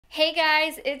Hey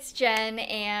guys, it's Jen,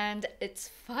 and it's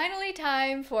finally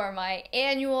time for my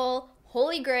annual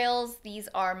Holy Grails. These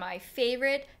are my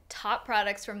favorite top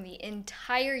products from the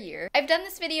entire year. I've done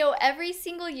this video every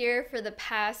single year for the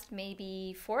past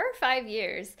maybe 4 or 5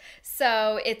 years,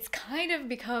 so it's kind of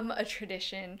become a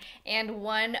tradition and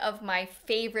one of my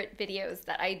favorite videos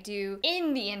that I do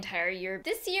in the entire year.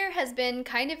 This year has been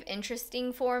kind of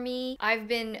interesting for me. I've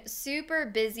been super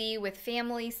busy with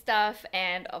family stuff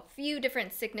and a few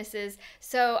different sicknesses,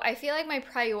 so I feel like my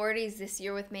priorities this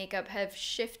year with makeup have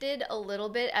shifted a little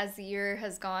bit as the year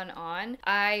has gone on.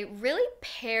 I really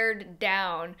pared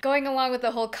down. Going along with the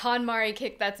whole KonMari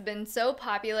kick that's been so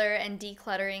popular and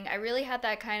decluttering, I really had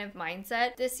that kind of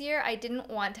mindset. This year I didn't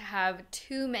want to have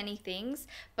too many things,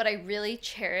 but I really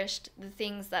cherished the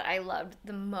things that I loved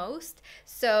the most.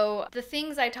 So the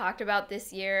things I talked about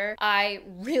this year, I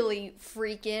really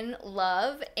freaking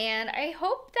love, and I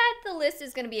hope that the list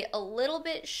is going to be a little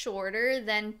bit shorter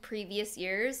than previous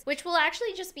years, which will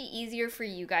actually just be easier for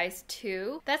you guys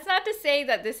too. That's not to say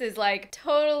that this is like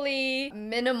totally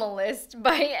minimalist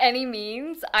by any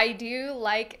means. I do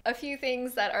like a few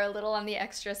things that are a little on the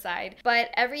extra side, but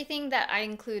everything that I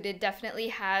included definitely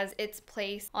has its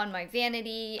place on my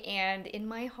vanity and in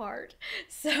my heart.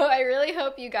 So I really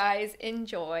hope you guys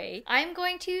enjoy. I'm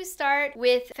going to start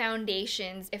with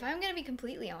foundations. If I'm going to be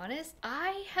completely honest,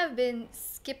 I have been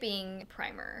skipping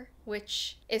primer,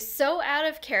 which is so out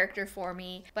of character for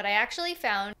me, but I actually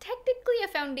found technically a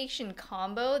foundation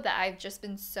combo that I've just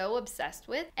been so obsessed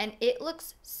with, and it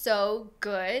looks so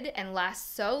good and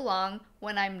lasts so long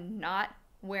when I'm not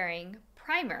wearing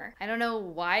primer. I don't know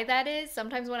why that is.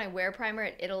 Sometimes when I wear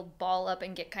primer, it'll ball up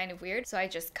and get kind of weird. So I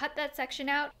just cut that section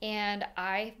out, and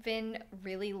I've been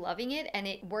really loving it, and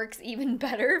it works even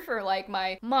better for like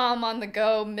my mom on the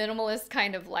go minimalist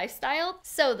kind of lifestyle.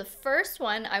 So the first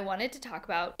one I wanted to talk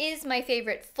about is my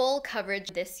favorite full coverage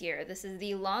this year. This is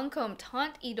the Lancome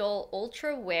Teint Idole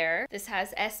Ultra Wear. This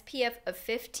has SPF of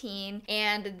 15,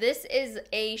 and this is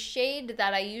a shade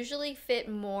that I usually fit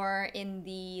more in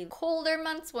the colder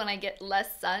months when I get less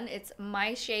sun. It's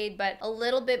my shade, but a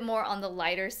little bit more on the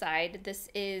lighter side. This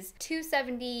is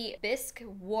 270 Bisque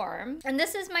Warm, and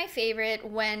this is my favorite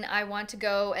when I want to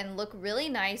go and look really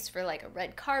nice for like a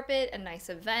red carpet, a nice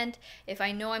event. If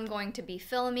I know I'm going to be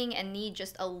filming and need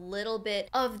just a little bit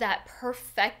of that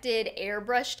perfected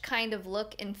airbrushed kind of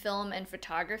look in film and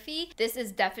photography, this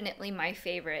is definitely my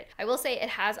favorite. I will say it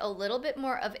has a little bit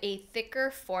more of a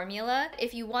thicker formula.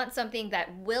 If you want something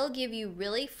that will give you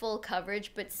really full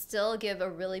coverage but still give a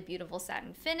really beautiful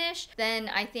satin finish, then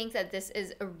I think that this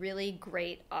is a really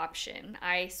great option.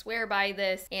 I swear by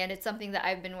this, and it's something that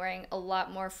I've been wearing a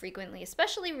lot more frequently,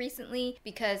 especially recently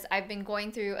because I've been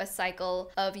going through a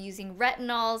cycle of using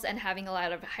retinols and having a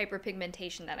lot of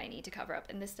hyperpigmentation that I need to cover up,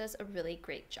 and this does a really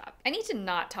great job. I need to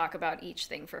not talk about each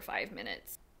thing for 5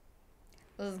 minutes.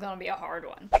 This is gonna be a hard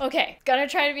one. Okay, gonna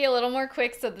try to be a little more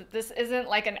quick so that this isn't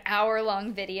like an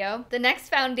hour-long video. The next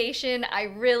foundation I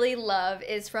really love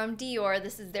is from Dior.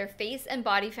 This is their Face and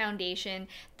Body Foundation.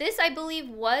 This, I believe,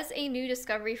 was a new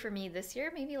discovery for me this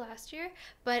year, maybe last year,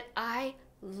 but I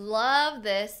love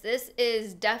this. This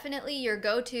is definitely your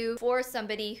go-to for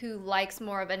somebody who likes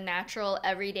more of a natural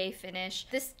everyday finish.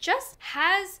 This just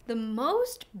has the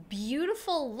most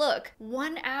beautiful look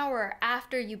 1 hour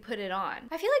after you put it on.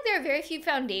 I feel like there are very few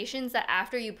foundations that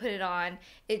after you put it on,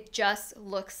 it just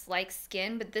looks like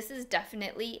skin, but this is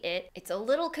definitely it. It's a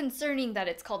little concerning that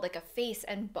it's called like a face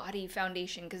and body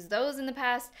foundation, because those in the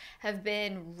past have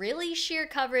been really sheer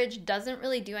coverage, doesn't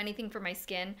really do anything for my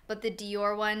skin, but the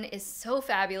Dior one is so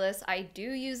fabulous. I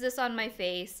do use this on my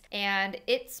face, and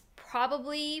it's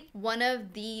probably one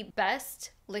of the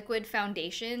best liquid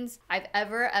foundations I've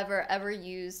ever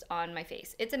used on my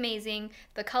face. It's amazing.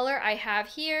 The color I have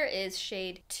here is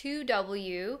shade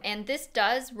 2W, and this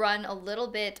does run a little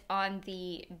bit on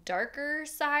the darker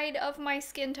side of my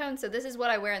skin tone, so this is what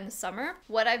I wear in the summer.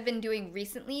 What I've been doing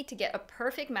recently to get a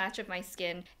perfect match of my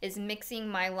skin is mixing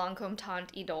my Lancome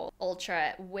Teint Idole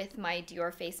Ultra with my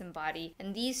Dior Face and Body,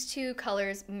 and these two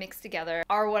colors mixed together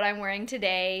are what I'm wearing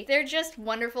today. They're just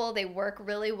wonderful. They work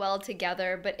really well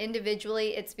together, but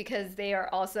individually it's because they are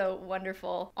also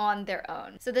wonderful on their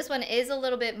own. So this one is a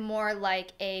little bit more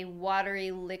like a watery,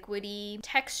 liquidy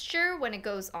texture when it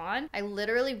goes on. I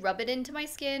literally rub it into my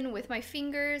skin with my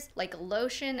fingers like a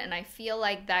lotion, and I feel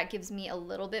like that gives me a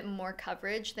little bit more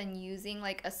coverage than using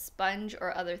like a sponge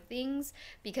or other things,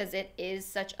 because it is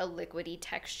such a liquidy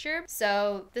texture.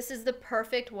 So this is the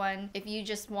perfect one if you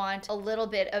just want a little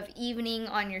bit of evening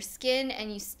on your skin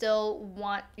and you still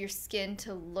want your skin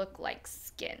to look like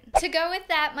skin. To go with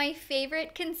that, my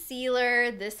favorite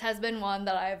concealer. This has been one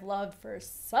that I've loved for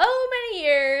so many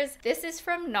years. This is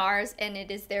from NARS and it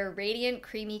is their Radiant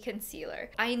Creamy Concealer.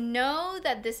 I know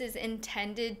that this is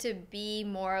intended to be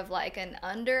more of like an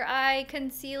under eye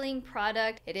concealing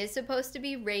product. It is supposed to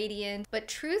be radiant, but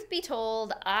truth be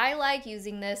told, I like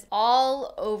using this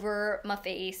all over my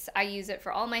face. I use it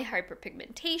for all my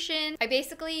hyperpigmentation. I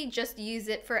basically just use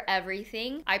it for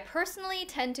everything. I personally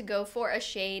tend to go for a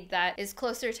shade that is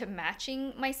closer to matching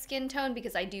my skin tone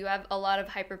because I do have a lot of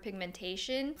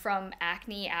hyperpigmentation from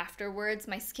acne afterwards.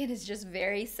 My skin is just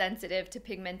very sensitive to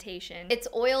pigmentation. It's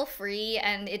oil free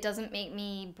and it doesn't make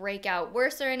me break out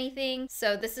worse or anything.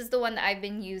 So this is the one that I've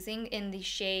been using in the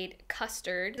shade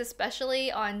Custard,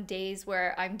 especially on days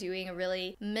where I'm doing a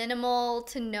really minimal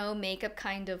to no makeup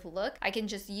kind of look. I can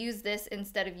just use this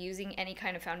instead of using any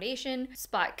kind of foundation,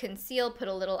 spot conceal, put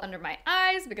a little under my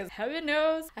eyes because heaven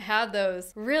knows I have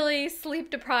those really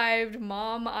sleep deprived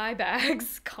mom eye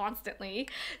bags constantly.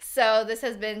 So this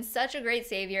has been such a great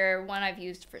savior, one I've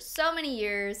used for so many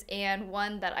years and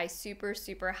one that I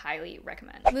super highly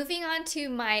recommend. Moving on to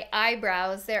my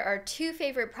eyebrows, there are two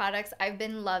favorite products I've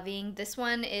been loving. This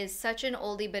one is such an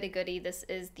oldie but a goodie. This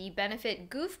is the Benefit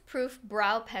Goof Proof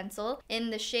Brow Pencil in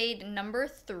the shade number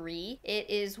 3. It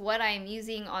is what I am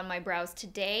using on my brows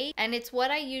today, and it's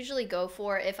what I usually go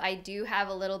for if I do have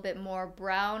a little bit more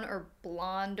brown or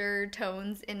blonder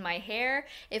tones in my hair.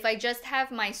 If I just have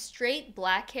my straight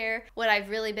black hair, what I've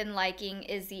really been liking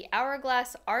is the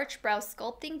Hourglass Arch Brow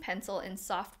Sculpting Pencil in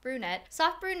Soft Brunette.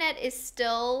 Soft Brunette is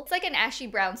still, it's like an ashy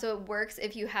brown, so it works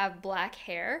if you have black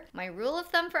hair. My rule of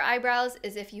thumb for eyebrows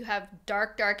is if you have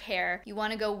dark hair, you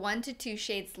want to go 1 to 2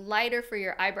 shades lighter for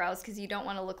your eyebrows because you don't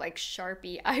want to look like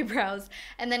Sharpie eyebrows.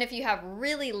 And then if you have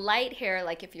really light hair,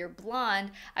 like if you're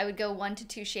blonde, I would go 1 to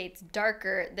 2 shades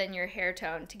darker than your hair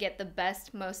tone to get the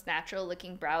best, most natural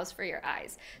looking brows for your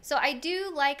eyes. So I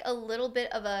do like a little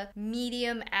bit of a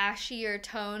medium ashier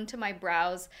tone to my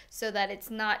brows so that it's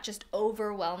not just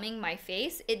overwhelming my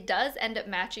face. It does end up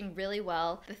matching really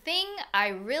well. The thing I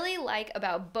really like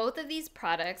about both of these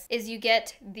products is you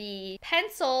get the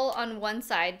pencil on one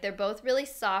side. They're both really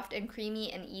soft and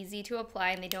creamy and easy to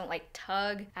apply and they don't like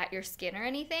tug at your skin or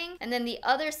anything. And then the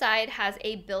other side has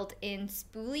a built-in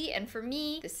spoolie, and for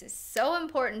me this is so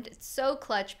important. It's so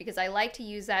clutch because I like to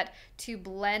use that to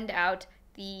blend out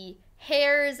the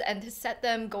hairs and to set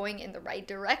them going in the right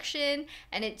direction,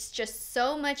 and it's just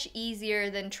so much easier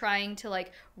than trying to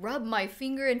like rub my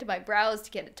finger into my brows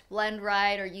to get it to blend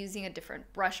right or using a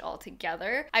different brush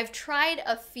altogether. I've tried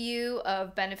a few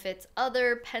of Benefit's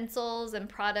other pencils and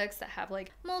products that have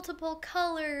like multiple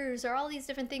colors or all these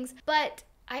different things, but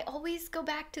I always go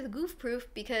back to the Goof Proof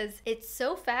because it's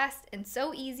so fast and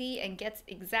so easy and gets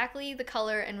exactly the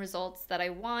color and results that I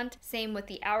want. Same with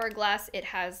the Hourglass. It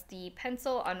has the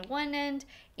pencil on one end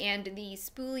and the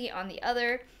spoolie on the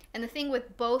other. And the thing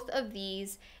with both of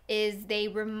these is they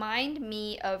remind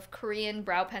me of Korean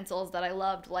brow pencils that I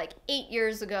loved like 8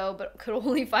 years ago but could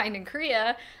only find in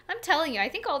Korea. I'm telling you, I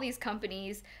think all these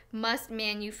companies must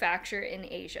manufacture in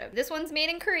Asia. This one's made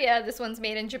in Korea, this one's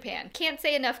made in Japan. Can't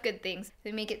say enough good things.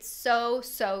 They make it so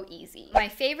easy. My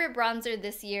favorite bronzer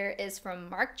this year is from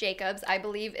Marc Jacobs. I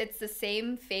believe it's the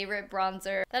same favorite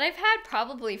bronzer that I've had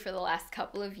probably for the last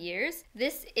couple of years.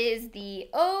 This is the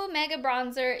Omega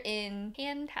bronzer in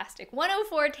Tantastic,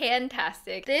 104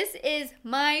 Tantastic. This is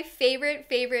my favorite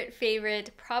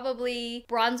probably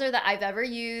bronzer that I've ever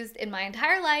used in my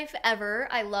entire life ever.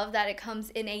 I love that it comes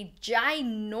in a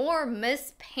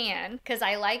ginormous pan because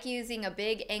I like using a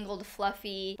big angled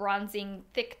fluffy bronzing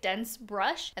thick dense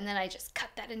brush, and then I just cut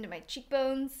that into my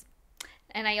cheekbones.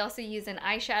 And I also use an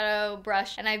eyeshadow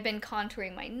brush, and I've been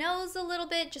contouring my nose a little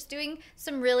bit, just doing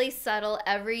some really subtle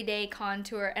everyday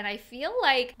contour, and I feel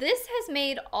like this has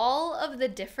made all of the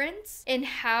difference in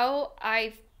how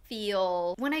I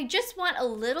feel when I just want a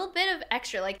little bit of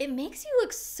extra. Like, it makes you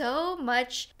look so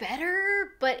much better,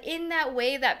 but in that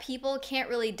way that people can't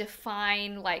really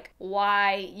define like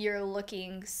why you're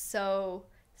looking so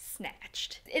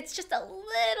snatched. It's just a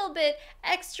little bit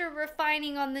extra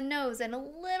refining on the nose and a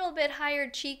little bit higher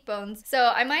cheekbones.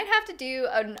 So I might have to do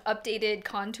an updated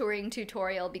contouring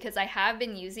tutorial because I have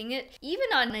been using it even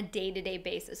on a day-to-day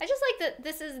basis. I just like that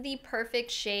this is the perfect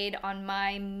shade on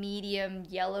my medium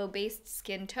yellow based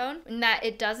skin tone, in that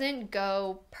it doesn't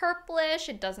go purplish,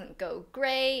 it doesn't go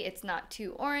gray, it's not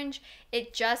too orange,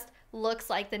 it just looks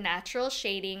like the natural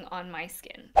shading on my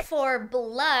skin. For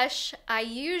blush, I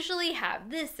usually have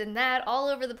this and that all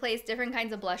over the place, different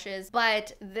kinds of blushes,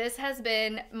 but this has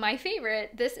been my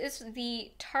favorite. This is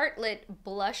the Tartlette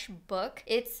Blush Book.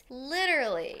 It's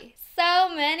literally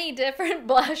so many different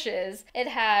blushes. It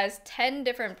has 10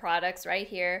 different products right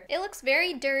here. It looks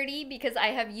very dirty because I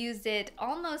have used it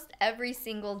almost every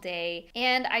single day,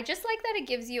 and I just like that it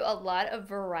gives you a lot of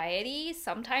variety.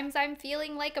 Sometimes I'm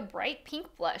feeling like a bright pink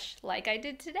blush, like I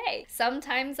did today.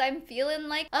 Sometimes I'm feeling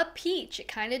like a peach. It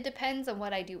kind of depends on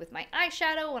what I do with my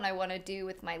eyeshadow, what I want to do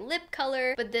with my lip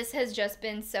color, but this has just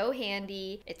been so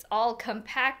handy. It's all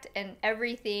compact and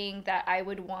everything that I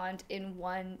would want in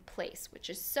one place, which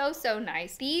is so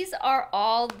nice. These are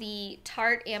all the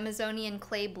Tarte Amazonian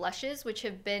Clay blushes, which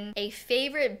have been a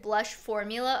favorite blush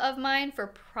formula of mine for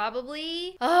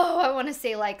probably, I want to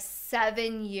say like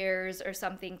 7 years or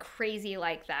something crazy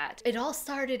like that. It all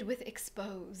started with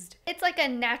Exposed. It's like a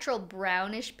natural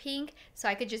brownish pink, so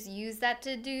I could just use that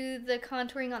to do the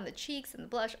contouring on the cheeks and the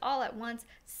blush all at once.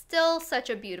 Still such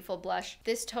a beautiful blush.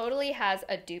 This totally has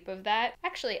a dupe of that.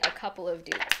 Actually, a couple of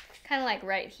dupes. Kind of like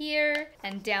right here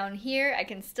and down here. I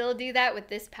can still do that with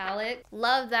this palette.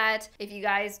 Love that. If you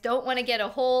guys don't want to get a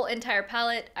whole entire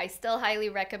palette, I still highly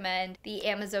recommend the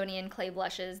Amazonian Clay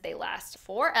blushes. They last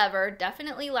forever.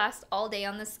 Definitely last all day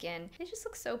on the skin. They just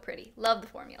look so pretty. Love the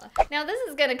formula. Now this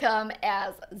is gonna come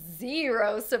as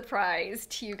zero surprise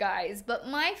to you guys, but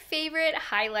my favorite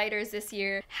highlighters this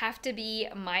year have to be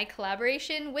my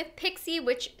collaboration with Pixi,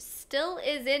 which still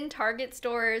is in Target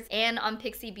stores and on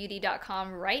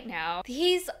pixibeauty.com right now.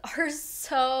 These are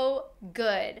so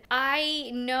good.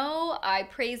 I know I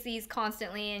praise these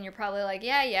constantly and you're probably like,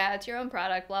 yeah, it's your own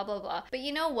product, blah, blah, blah. But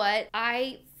you know what?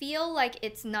 I feel like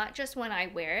it's not just when I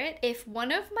wear it. If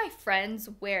one of my friends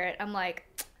wear it, I'm like,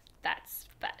 that's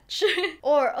fetch.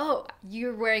 Or, oh,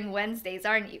 you're wearing Wednesdays,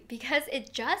 aren't you? Because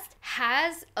it just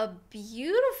has a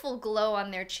beautiful glow on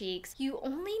their cheeks. You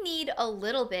only need a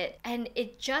little bit and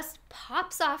it just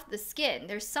pops off the skin.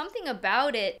 There's something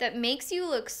about it that makes you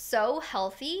look so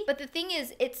healthy. But the thing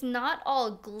is, it's not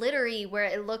all glittery where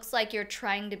it looks like you're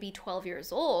trying to be 12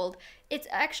 years old. It's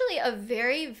actually a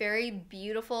very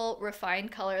beautiful,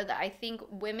 refined color that I think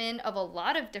women of a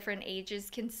lot of different ages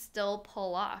can still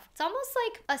pull off. It's almost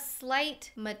like a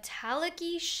slight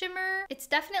metallic-y shimmer. It's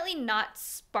definitely not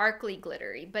sparkly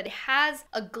glittery, but it has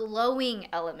a glowing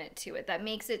element to it that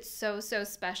makes it so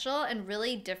special and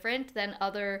really different than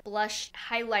other blush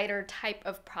highlighter type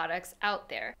of products out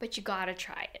there. But you gotta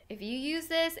try it. If you use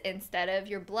this instead of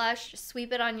your blush,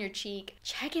 sweep it on your cheek,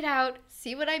 check it out,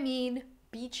 see what I mean?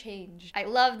 Be changed. I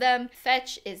love them.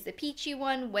 Fetch is the peachy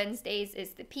one. Wednesdays is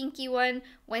the pinky one.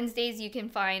 Wednesdays you can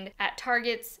find at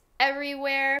Targets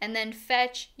everywhere, and then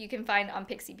Fetch you can find on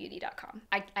pixibeauty.com.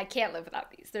 I can't live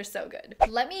without these. They're so good.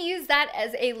 Let me use that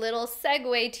as a little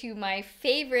segue to my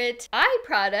favorite eye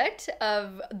product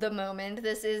of the moment.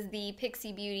 This is the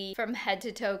Pixi Beauty From Head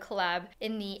to Toe collab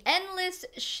in the Endless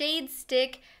Shade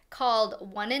Stick called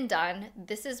One and Done.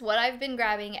 This is what I've been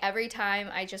grabbing every time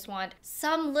I just want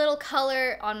some little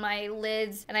color on my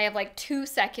lids and I have like 2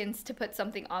 seconds to put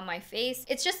something on my face.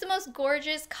 It's just the most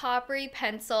gorgeous coppery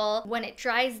pencil. When it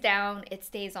dries down, it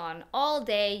stays on all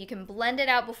day. You can blend it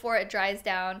out before it dries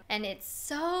down and it's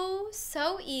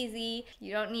so easy.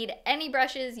 You don't need any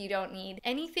brushes, you don't need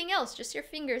anything else, just your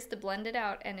fingers to blend it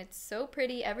out, and it's so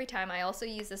pretty every time. I also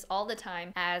use this all the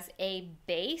time as a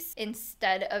base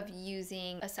instead of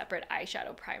using a separate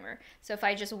eyeshadow primer. So if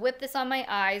I just whip this on my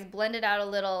eyes, blend it out a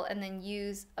little, and then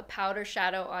use a powder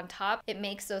shadow on top, it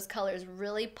makes those colors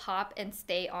really pop and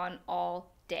stay on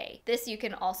all day. This you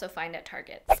can also find at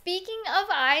Target. Speaking of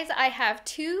eyes, I have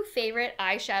 2 favorite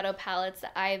eyeshadow palettes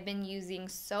that I have been using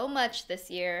so much this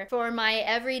year for my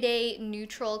everyday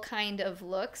neutral kind of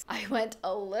looks. I went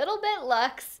a little bit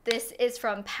luxe. This is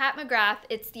from Pat McGrath.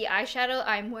 It's the eyeshadow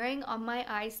I'm wearing on my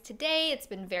eyes today. It's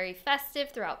been very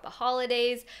festive throughout the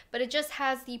holidays, but it just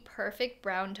has the perfect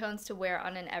brown tones to wear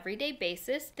on an everyday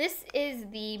basis. This is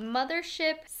the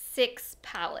Mothership 6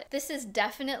 palette. This is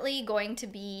definitely going to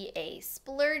be a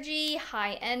splurgy,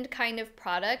 high-end kind of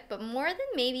product, but more than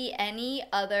maybe any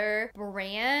other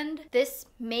brand, this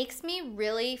makes me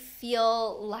really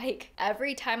feel like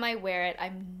every time I wear it,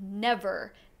 I'm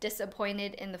never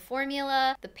disappointed in the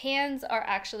formula. The pans are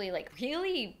actually like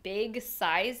really big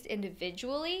sized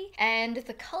individually, and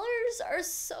the colors are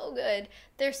so good.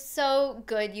 They're so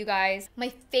good, you guys. My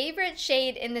favorite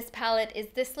shade in this palette is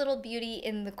this little beauty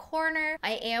in the corner.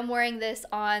 I am wearing this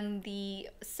on the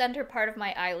center part of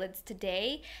my eyelids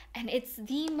today, and it's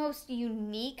the most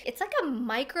unique. It's like a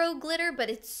micro glitter,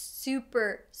 but it's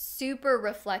super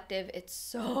reflective. It's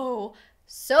so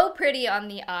so pretty on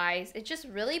the eyes. It just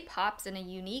really pops in a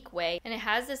unique way, and it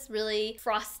has this really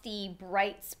frosty,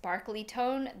 bright, sparkly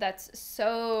tone that's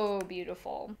so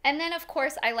beautiful. And then of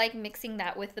course I like mixing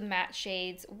that with the matte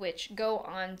shades, which go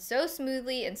on so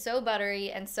smoothly and so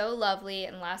buttery and so lovely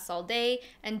and lasts all day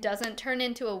and doesn't turn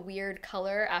into a weird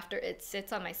color after it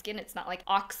sits on my skin. It's not like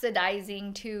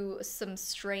oxidizing to some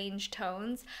strange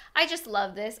tones. I just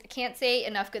love this. I can't say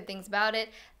enough good things about it.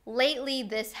 Lately,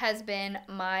 this has been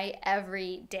my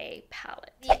everyday palette.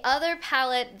 The other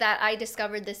palette that I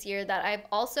discovered this year that I've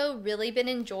also really been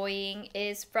enjoying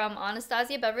is from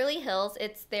Anastasia Beverly Hills.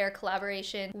 It's their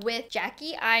collaboration with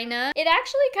Jackie Aina. It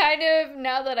actually kind of,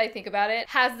 now that I think about it,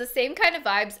 has the same kind of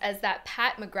vibes as that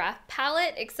Pat McGrath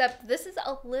palette, except this is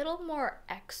a little more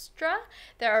extra.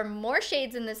 There are more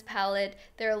shades in this palette.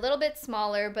 They're a little bit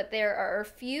smaller, but there are a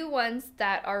few ones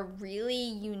that are really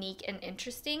unique and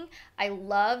interesting. I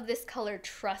love this color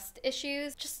Trust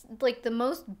Issues, just like the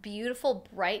most beautiful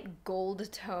bright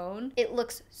gold tone. It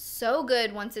looks so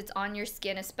good once it's on your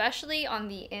skin, especially on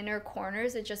the inner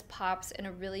corners. It just pops in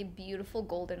a really beautiful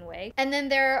golden way. And then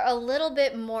there are a little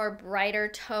bit more brighter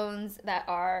tones that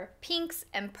are pinks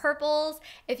and purples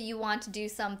if you want to do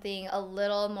something a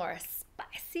little more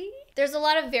spicy. There's a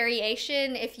lot of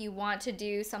variation if you want to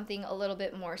do something a little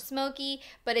bit more smoky,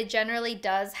 but it generally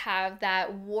does have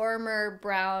that warmer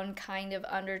brown kind of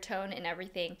undertone and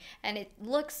everything, and it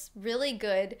looks really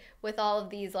good with all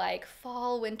of these like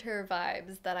fall winter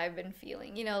vibes that I've been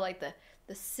feeling, you know, like the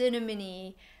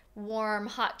cinnamony, warm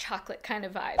hot chocolate kind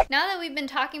of vibe. Now that we've been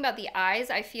talking about the eyes,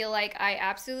 I feel like I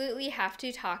absolutely have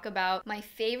to talk about my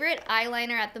favorite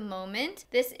eyeliner at the moment.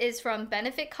 This is from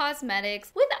Benefit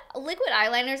Cosmetics. With liquid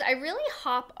eyeliners, I really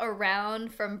hop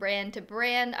around from brand to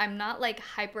brand. I'm not like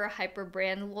hyper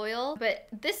brand loyal, but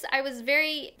this, I was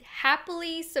very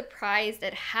happily surprised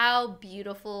at how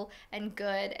beautiful and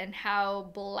good and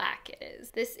how black it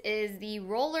is. This is the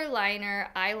Roller Liner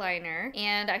eyeliner,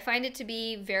 and I find it to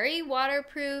be very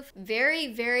waterproof,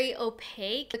 very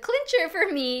opaque. The clincher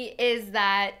for me is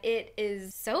that it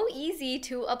is so easy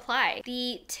to apply.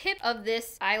 The tip of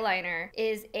this eyeliner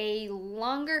is a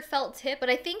longer felt tip,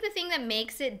 but I think the thing that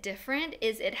makes it different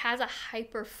is it has a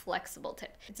hyper flexible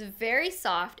tip. It's very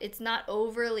soft. It's not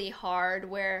overly hard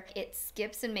where it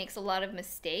skips and makes a lot of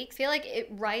mistakes. I feel like it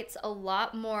writes a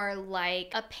lot more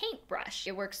like a paintbrush.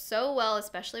 It works so well,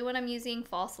 especially when I'm using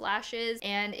false lashes,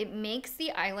 and it makes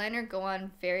the eyeliner go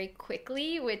on very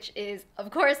quickly, which is, of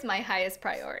course, my highest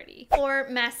priority. For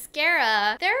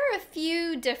mascara, there are a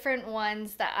few different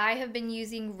ones that I have been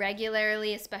using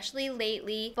regularly, especially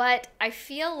lately, but I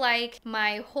feel like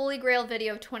my Holy Grail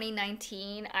video of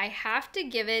 2019, I have to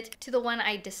give it to the one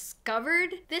I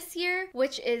discovered this year,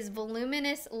 which is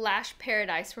Voluminous Lash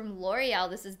Paradise from L'Oreal.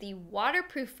 This is the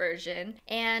waterproof version,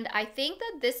 and I think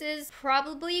that this is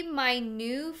probably my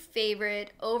new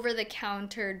favorite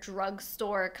over-the-counter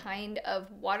drugstore kind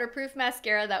of waterproof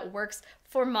mascara that works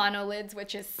for monolids,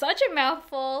 which is such a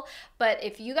mouthful, but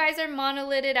if you guys are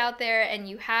monolided out there and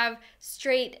you have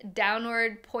straight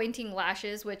downward pointing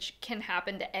lashes, which can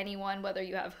happen to anyone whether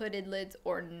you have hooded lids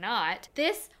or not,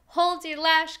 this holds your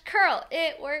lash curl.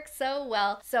 It works so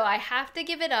well. So I have to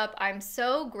give it up. I'm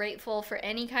so grateful for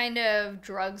any kind of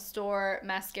drugstore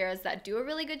mascaras that do a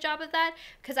really good job of that,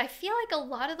 because I feel like a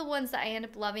lot of the ones that I end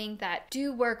up loving that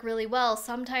do work really well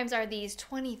sometimes are these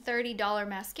 $20, $30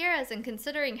 mascaras, and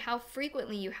considering how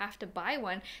frequently you have to buy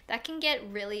one, that can get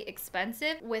really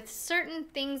expensive. With certain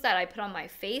things that I put on my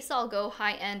face, I'll go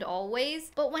high-end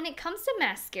always, but when it comes to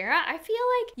mascara, I feel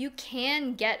like you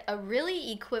can get a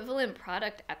really equivalent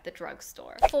product at the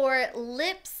drugstore. For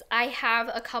lips, I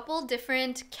have a couple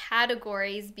different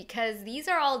categories because these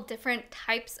are all different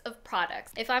types of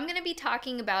products. If I'm gonna be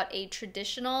talking about a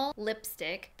traditional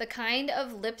lipstick, the kind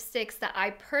of lipsticks that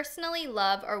I personally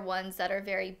love are ones that are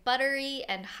very buttery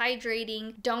and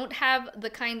hydrating, don't have the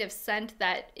kind of scent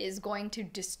that is going to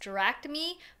distract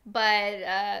me, but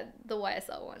the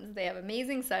YSL ones, they have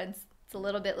amazing scents. It's a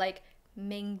little bit like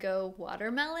mango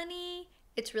watermelon-y.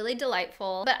 It's really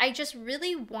delightful, but I just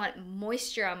really want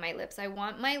moisture on my lips. I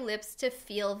want my lips to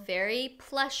feel very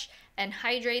plush and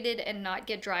hydrated and not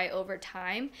get dry over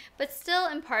time, but still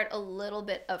impart a little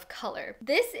bit of color.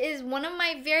 This is one of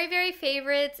my very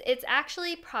favorites. It's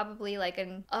actually probably like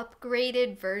an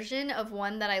upgraded version of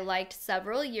one that I liked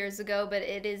several years ago, but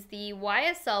it is the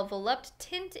YSL Volupte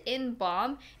Tint in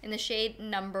Balm in the shade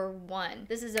number 1.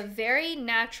 This is a very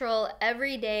natural,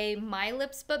 everyday, my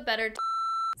lips but better.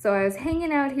 So I was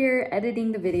hanging out here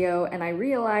editing the video and I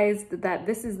realized that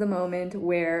this is the moment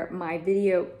where my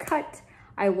video cut.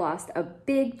 I lost a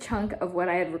big chunk of what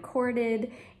I had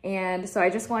recorded, and so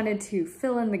I just wanted to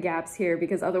fill in the gaps here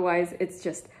because otherwise it's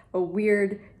just a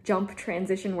weird jump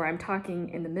transition where I'm talking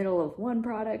in the middle of one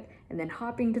product and then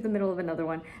hopping to the middle of another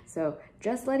one. So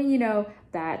just letting you know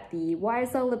that the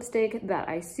YSL lipstick that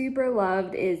I super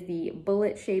loved is the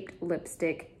bullet-shaped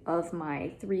lipstick of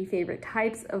my 3 favorite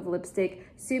types of lipstick.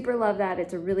 Super love that.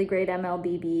 It's a really great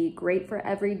MLBB, great for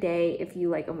every day if you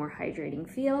like a more hydrating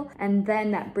feel. And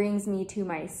then that brings me to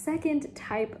my second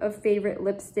type of favorite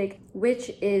lipstick,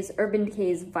 which is Urban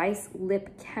Decay's Vice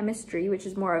Lip Chemistry, which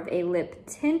is more of a lip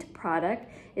tint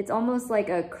product. It's almost like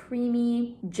a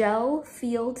creamy gel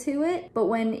feel to it, but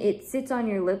when it sits on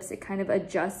your lips, it kind of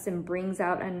adjusts and brings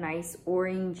out a nice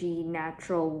orangey,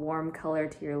 natural, warm color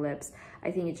to your lips.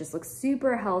 I think it just looks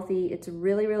super healthy. It's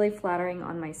really, really flattering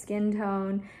on my skin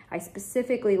tone. I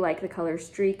specifically like the color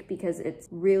Streak because it's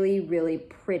really, really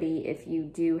pretty if you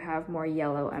do have more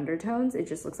yellow undertones. It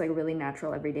just looks like a really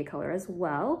natural everyday color as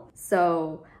well.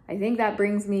 So I think that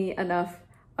brings me enough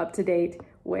up to date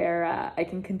where I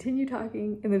can continue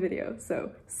talking in the video.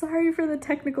 So sorry for the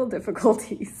technical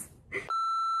difficulties.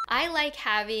 I like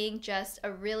having just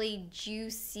a really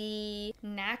juicy,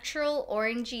 natural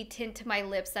orangey tint to my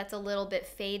lips that's a little bit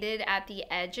faded at the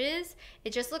edges.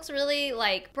 It just looks really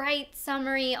like bright,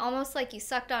 summery, almost like you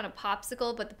sucked on a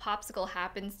popsicle, but the popsicle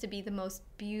happens to be the most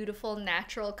beautiful,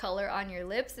 natural color on your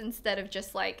lips instead of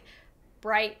just like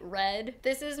bright red.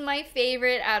 This is my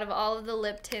favorite out of all of the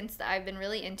lip tints that I've been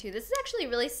really into. This is actually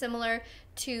really similar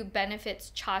to Benefit's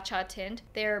Cha Cha tint.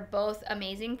 They're both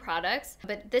amazing products,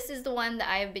 but this is the one that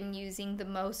I have been using the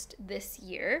most this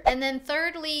year. And then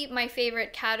thirdly, my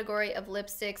favorite category of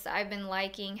lipsticks I've been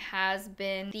liking has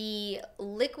been the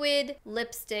liquid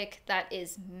lipstick that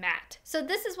is matte. So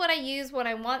this is what I use when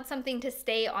I want something to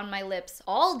stay on my lips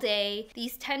all day.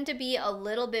 These tend to be a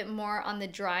little bit more on the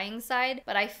drying side,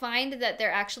 but I find that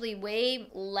they're actually way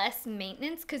less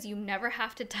maintenance because you never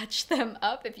have to touch them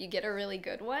up if you get a really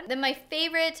good one. Then my favorite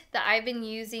that I've been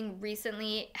using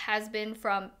recently has been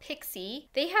from Pixi.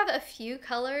 They have a few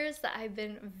colors that I've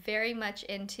been very much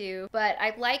into, but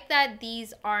I like that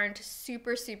these aren't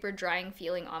super, super drying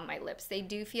feeling on my lips. They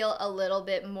do feel a little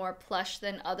bit more plush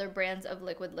than other brands of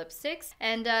liquid lipsticks.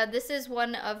 And this is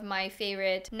one of my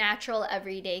favorite natural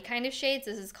everyday kind of shades.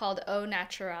 This is called Au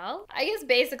Naturel. I guess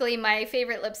basically my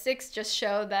favorite lipsticks just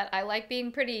show that I like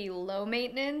being pretty low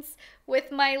maintenance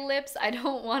with my lips. I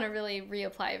don't want to really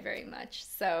reapply very much,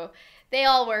 so they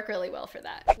all work really well for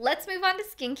that. Let's move on to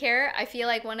skincare. I feel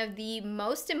like one of the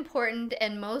most important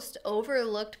and most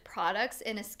overlooked products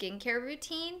in a skincare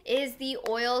routine is the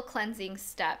oil cleansing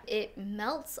step. It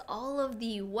melts all of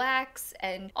the wax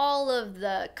and all of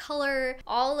the color,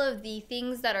 all of the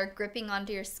things that are gripping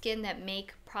onto your skin that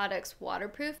make products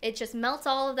waterproof. It just melts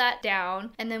all of that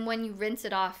down, and then when you rinse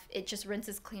it off, it just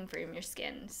rinses clean from your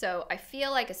skin. So I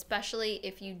feel like especially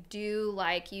if you do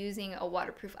like using a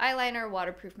waterproof eyeliner,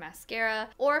 waterproof mascara,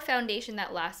 or a foundation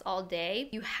that lasts all day,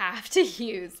 you have to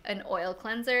use an oil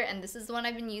cleanser, and this is the one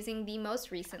I've been using the most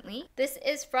recently. This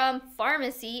is from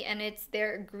Pharmacy, and it's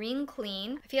their Green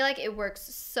Clean. I feel like it works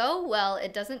so well.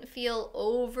 It doesn't feel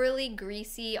overly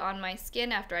greasy on my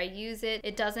skin after I use it.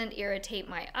 It doesn't irritate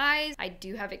my eyes. I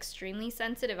do have extremely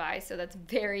sensitive eyes, so that's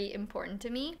very important to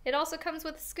me. It also comes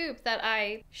with a scoop that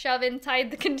I shove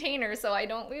inside the container so I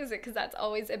don't lose it, because that's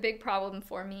always a big problem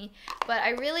for me. But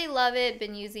I really love it,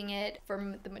 been using it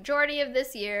for the majority of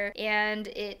this year, and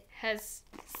it has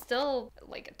still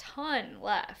like a ton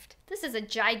left. This is a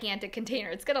gigantic container.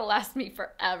 It's gonna last me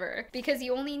forever because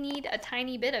you only need a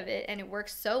tiny bit of it, and it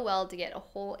works so well to get a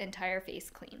whole entire face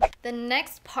clean. The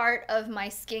next part of my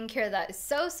skincare that is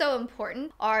so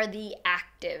important are the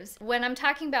actives. When I'm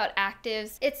talking about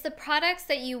actives, it's the products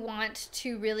that you want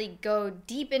to really go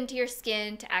deep into your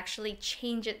skin to actually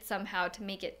change it somehow, to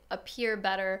make it appear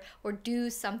better or do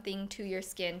something to your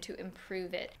skin to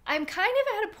improve it. I'm kind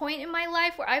of at a point in my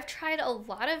life where I've tried a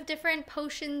lot of different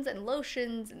potions and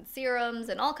lotions and serums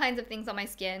and all kinds of things on my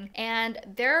skin, and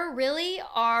there really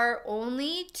are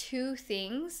only 2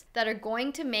 things that are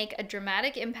going to make a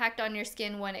dramatic impact on your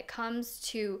skin when it comes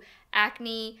to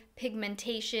acne,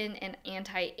 pigmentation, and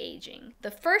anti-aging.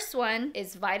 The first one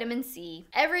is vitamin C.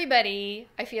 Everybody,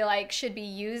 I feel like, should be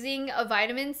using a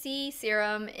vitamin C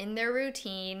serum in their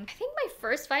routine. I think my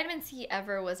first vitamin C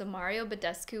ever was a Mario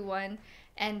Badescu one,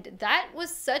 And that was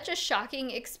such a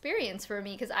shocking experience for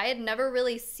me because I had never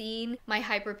really seen my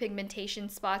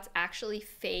hyperpigmentation spots actually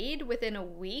fade within a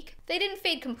week. They didn't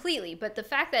fade completely, but the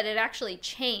fact that it actually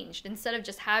changed instead of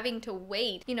just having to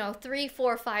wait, you know, 3,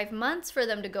 4, 5 months for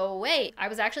them to go away, I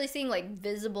was actually seeing like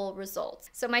visible results.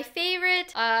 So my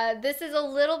favorite, this is a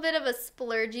little bit of a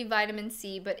splurgy vitamin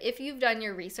C, but if you've done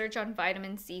your research on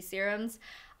vitamin C serums,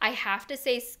 I have to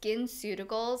say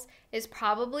SkinCeuticals is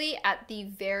probably at the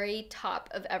very top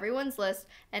of everyone's list,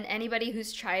 and anybody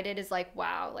who's tried it is like,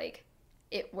 wow, like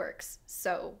it works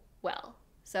so well.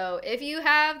 So if you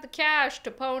have the cash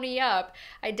to pony up,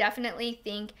 I definitely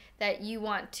think that you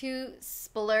want to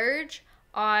splurge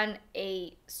on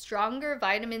a stronger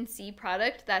vitamin C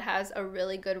product that has a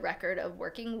really good record of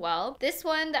working well. This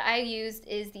one that I used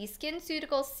is the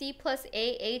SkinCeuticals C+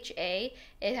 AHA.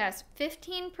 It has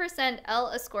 15%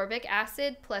 L-ascorbic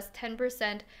acid plus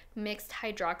 10% mixed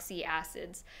hydroxy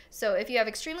acids. So if you have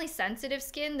extremely sensitive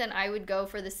skin, then I would go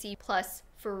for the C+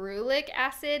 ferulic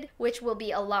acid, which will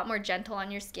be a lot more gentle on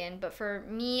your skin. But for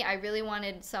me, I really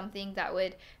wanted something that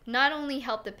would not only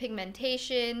help the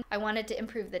pigmentation, I wanted to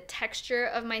improve the texture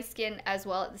of my skin as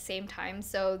well at the same time.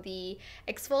 So the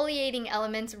exfoliating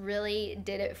elements really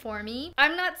did it for me.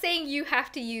 I'm not saying you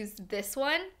have to use this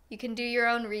one. You can do your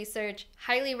own research.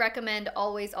 Highly recommend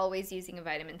always using a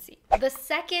vitamin C. The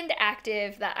second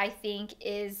active that I think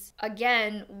is,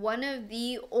 again, one of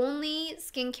the only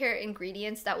skincare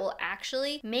ingredients that will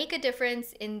actually make a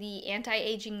difference in the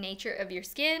anti-aging nature of your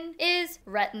skin is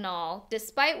retinol.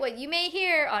 Despite what you may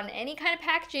hear on any kind of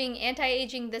packaging,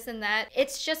 anti-aging, this and that,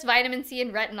 it's just vitamin C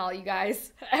and retinol, you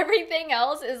guys. Everything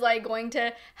else is like going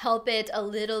to help it a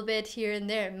little bit here and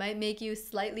there. It might make you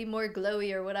slightly more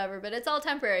glowy or whatever, but it's all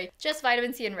temporary. Just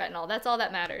vitamin C and retinol, that's all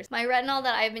that matters. My retinol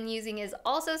that I've been using is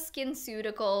also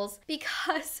SkinCeuticals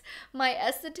because my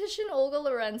esthetician Olga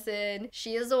Lorenzen,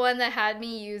 she is the one that had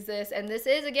me use this, and this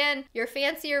is, again, your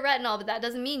fancier retinol, but that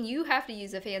doesn't mean you have to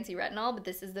use a fancy retinol, but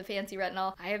this is the fancy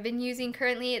retinol I have been using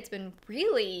currently. It's been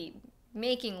really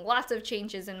making lots of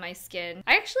changes in my skin.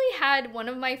 I actually had one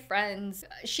of my friends,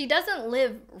 she doesn't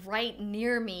live right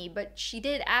near me, but she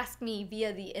did ask me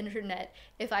via the internet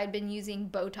if I'd been using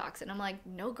Botox, and I'm like,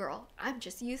 no girl, I'm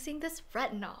just using this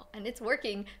retinol, and it's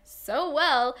working so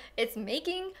well, it's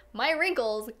making my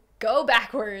wrinkles go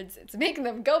backwards. It's making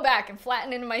them go back and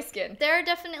flatten into my skin. There are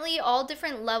definitely all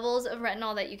different levels of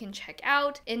retinol that you can check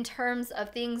out in terms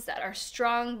of things that are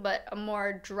strong but a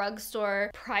more drugstore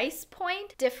price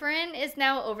point. Different is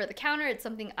now over the counter. It's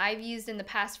something I've used in the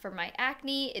past for my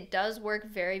acne. It does work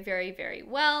very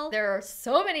well. There are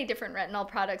so many different retinol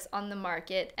products on the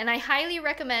market, and I highly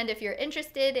recommend if you're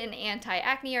interested in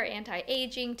anti-acne or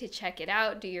anti-aging to check it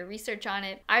out, do your research on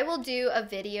it. I will do a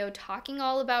video talking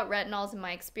all about retinols and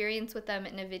my experience with them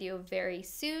in a video very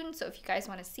soon, so if you guys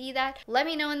want to see that, let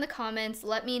me know in the comments.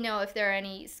 Let me know if there are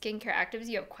any skincare actives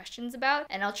you have questions about,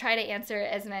 and I'll try to answer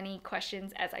as many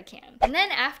questions as I can. And then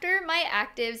after my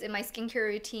actives in my skincare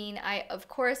routine, I of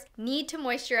course need to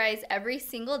moisturize every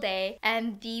single day,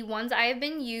 and the ones I have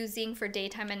been using for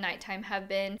daytime and nighttime have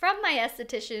been from my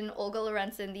esthetician Olga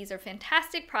Lorenzen. These are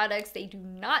fantastic products. They do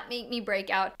not make me break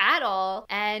out at all,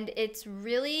 and it's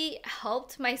really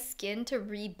helped my skin to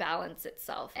rebalance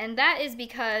itself. And that is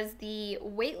because the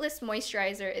Weightless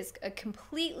Moisturizer is a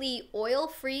completely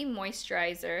oil-free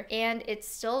moisturizer, and it's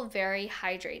still very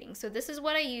hydrating. So this is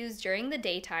what I use during the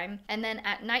daytime, and then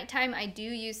at nighttime I do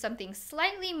use something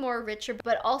slightly more richer,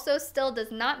 but also still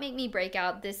does not make me break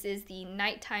out. This is the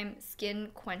Nighttime Skin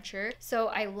Quencher. So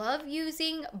I love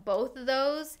using both of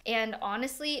those, and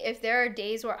honestly, if there are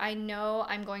days where I know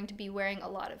I'm going to be wearing a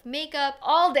lot of makeup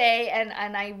all day and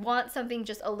I want something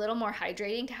just a little more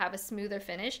hydrating to have a smoother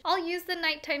finish, I'll use the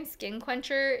Nighttime Skin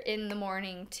Quencher in the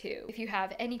morning too. If you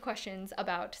have any questions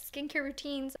about skincare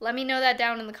routines, let me know that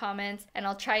down in the comments, and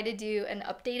I'll try to do an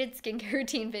updated skincare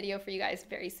routine video for you guys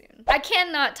very soon. I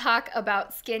cannot talk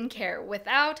about skincare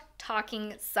without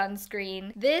talking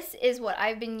sunscreen. This is what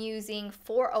I've been using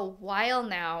for a while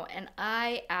now, and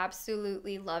I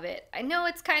absolutely love it. I know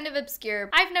it's kind of obscure.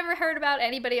 I've never heard about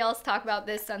anybody else talk about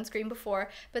this sunscreen before,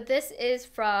 but this is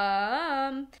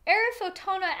from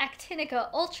Aerophotona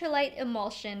Actinica Ultralight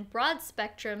Emulsion Broad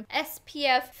Spectrum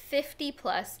SPF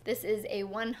 50+. This is a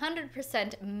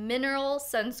 100% mineral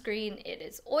sunscreen. It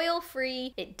is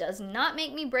oil-free. It does not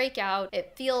make me break out.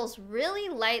 It feels really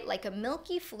light, like a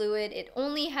milky fluid. It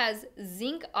only has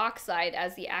zinc oxide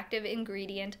as the active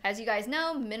ingredient. As you guys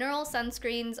know, mineral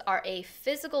sunscreens are a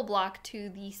physical block to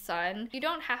the sun. You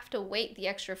don't have to wait the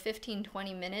extra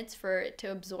 15-20 minutes for it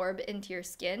to absorb into your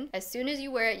skin. As soon as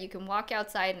you wear it, you can walk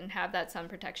outside and have that sun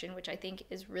protection, which I think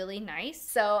think is really nice.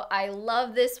 So I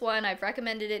love this one. I've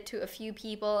recommended it to a few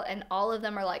people and all of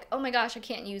them are like, oh my gosh, I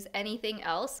can't use anything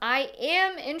else. I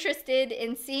am interested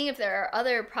in seeing if there are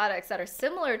other products that are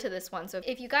similar to this one. So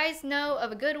if you guys know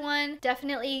of a good one,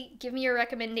 definitely give me your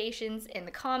recommendations in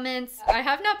the comments. I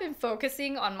have not been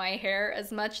focusing on my hair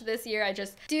as much this year. I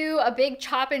just do a big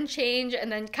chop and change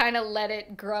and then kind of let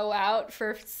it grow out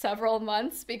for several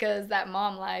months because that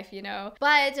mom life, you know.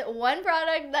 But one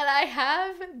product that I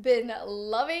have been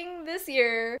loving this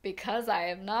year, because I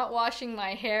am not washing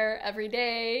my hair every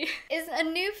day, is a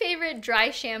new favorite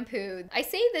dry shampoo. I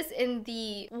say this in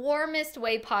the warmest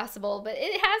way possible, but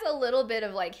it has a little bit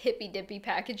of like hippy dippy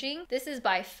packaging. This is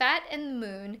by Fat and the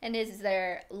Moon and is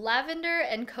their lavender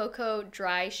and cocoa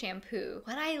dry shampoo.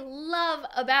 What I love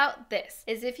about this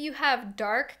is if you have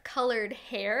dark colored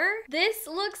hair, this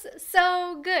looks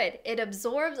so good. It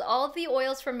absorbs all of the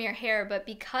oils from your hair, but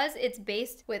because it's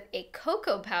based with a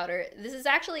cocoa powder, this is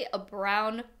actually a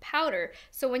brown powder.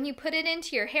 So when you put it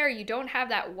into your hair, you don't have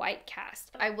that white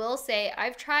cast. I will say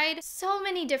I've tried so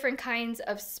many different kinds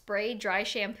of spray dry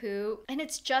shampoo and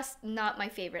it's just not my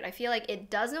favorite. I feel like it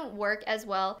doesn't work as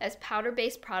well as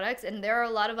powder-based products, and there are a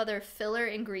lot of other filler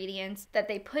ingredients that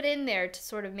they put in there to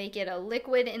sort of make it a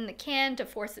liquid in the can to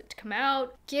force it to come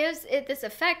out. Gives it this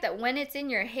effect that when it's in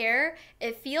your hair,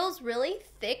 it feels really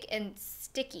thick and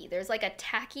sticky. There's like a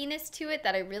tackiness to it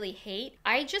that I really hate.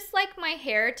 I just like my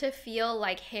hair to feel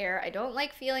like hair. I don't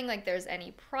like feeling like there's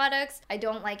any products. I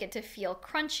don't like it to feel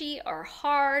crunchy or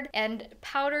hard, and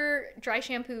powder dry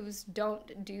shampoos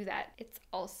don't do that. It's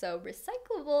also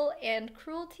recyclable and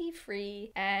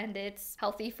cruelty-free, and it's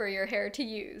healthy for your hair to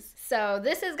use. So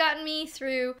this has gotten me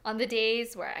through on the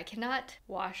days where I cannot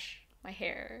wash my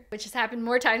hair, which has happened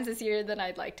more times this year than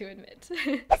I'd like to admit.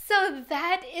 So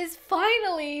that is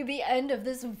finally the end of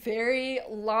this very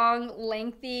long,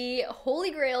 lengthy Holy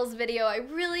Grails video. I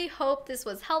really hope this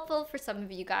was helpful for some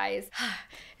of you guys.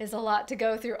 It's a lot to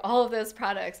go through all of those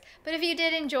products, but if you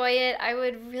did enjoy it, I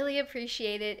would really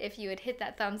appreciate it if you would hit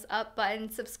that thumbs up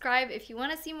button, subscribe if you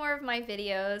want to see more of my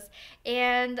videos,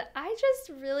 and I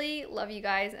just really love you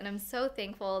guys, and I'm so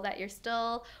thankful that you're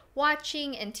still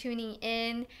watching and tuning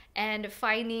in and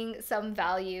finding some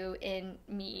value in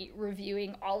me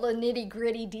reviewing all the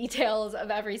nitty-gritty details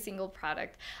of every single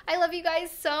product. I love you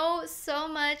guys so, so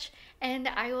much, and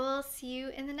I will see you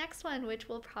in the next one, which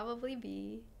will probably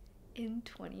be in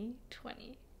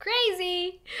 2020.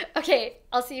 Crazy! Okay,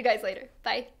 I'll see you guys later.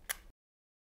 Bye.